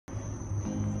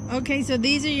Okay, so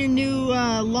these are your new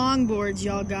longboards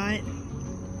y'all got.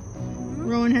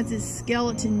 Rowan has his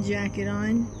skeleton jacket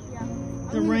on. Yeah.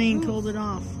 The rain cooled it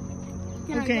off.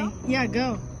 Can okay, I go? Yeah,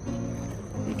 go.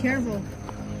 Be careful.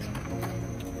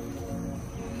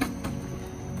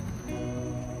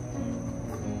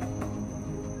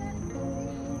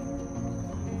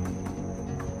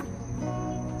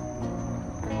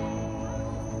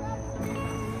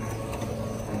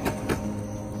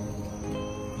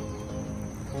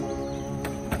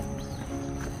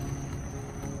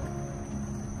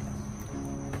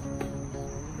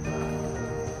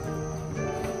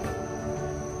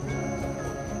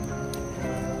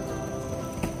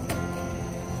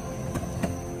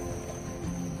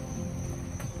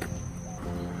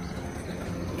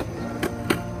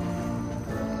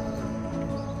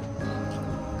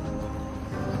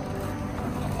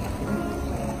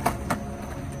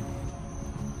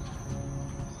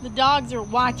 The dogs are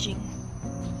watching.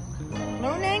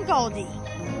 Luna and Goldie.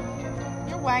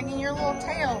 You're wagging your little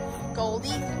tail, Goldie.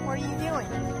 What are you doing?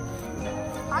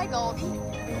 Hi, Goldie.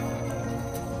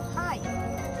 Hi.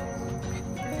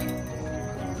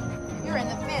 You're in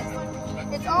the fence.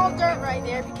 Look, it's all dirt right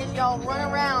there because y'all run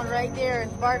around right there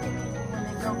and bark at people when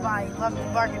they go by. You love to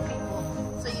bark at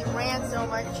people. So you ran so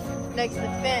much next to the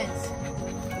fence.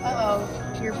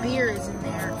 Uh-oh, your beer is in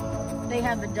there. They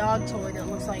have a dog toy that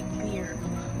looks like beer.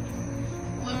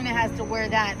 Luna has to wear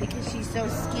that because she's so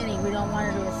skinny. We don't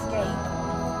want her to escape.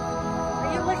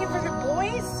 Are you looking for the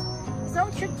boys? Is that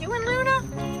what you're doing, Luna?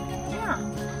 Yeah.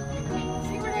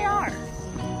 See where they are.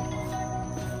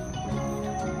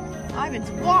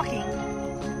 Ivan's walking.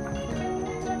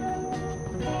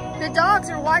 The dogs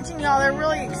are watching y'all. They're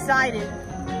really excited.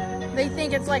 They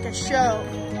think it's like a show.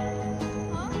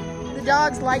 The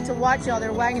dogs like to watch y'all.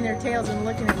 They're wagging their tails and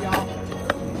looking at y'all.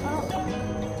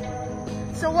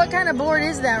 So what kind of board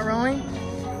is that, Rowan?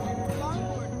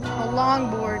 Longboard. A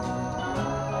longboard.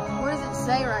 What does it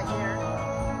say right there?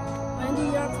 90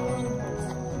 yards longboards.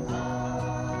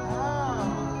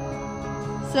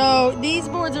 Oh. So these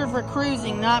boards are for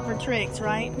cruising, not for tricks,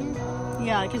 right? Mm-hmm.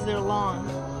 Yeah, because they're long.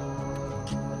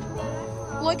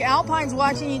 Look, Alpine's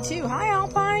watching you too. Hi,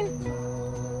 Alpine.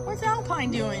 What's Alpine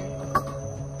doing? You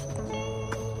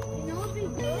know what'd be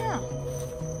good? Yeah.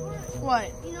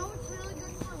 What? You know what's really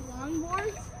good for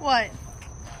longboards? What?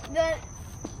 That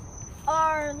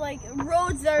are like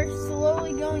roads that are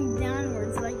slowly going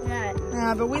downwards like that.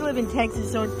 But we live in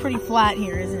Texas, so it's pretty flat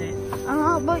here, isn't it?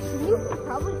 But you could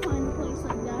probably find a place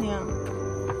like that. Yeah.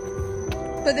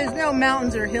 But there's no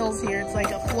mountains or hills here. It's like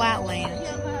a flat land.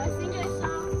 Yeah, but I think I saw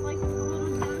like a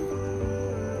little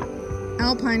down.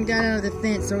 Alpine got out of the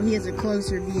fence, so he has a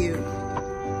closer view.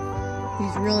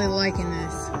 He's really liking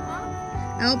this.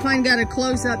 Alpine got a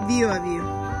close-up view of you.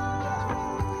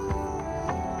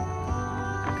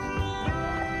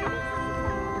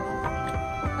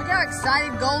 Look how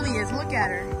excited Goldie is. Look at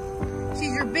her.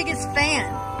 She's your biggest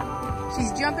fan.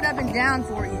 She's jumping up and down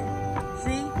for you.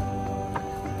 See?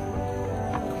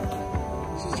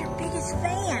 She's your biggest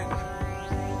fan.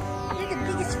 You're the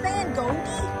biggest fan, Goldie.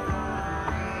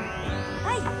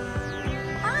 Hi.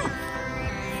 Hi.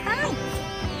 Hi.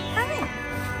 Hi.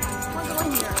 Don't go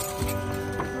in here.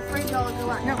 I'm afraid y'all will go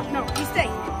out. No, no, you stay.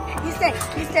 You stay.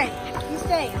 You stay. You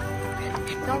stay.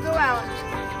 Don't go out.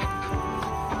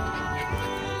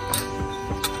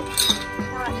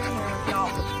 We're out here with y'all.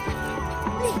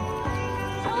 Hey,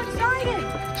 so excited.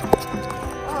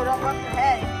 Oh, don't bump your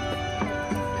head.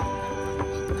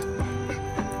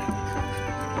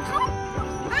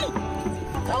 Hi.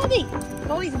 Goldie.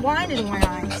 Goldie's blinded in one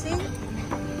eye. See?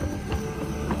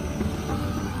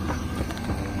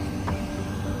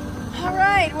 All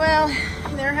right, well,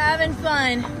 they're having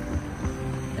fun.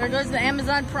 There goes the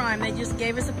Amazon Prime. They just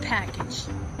gave us a package.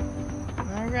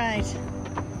 All right.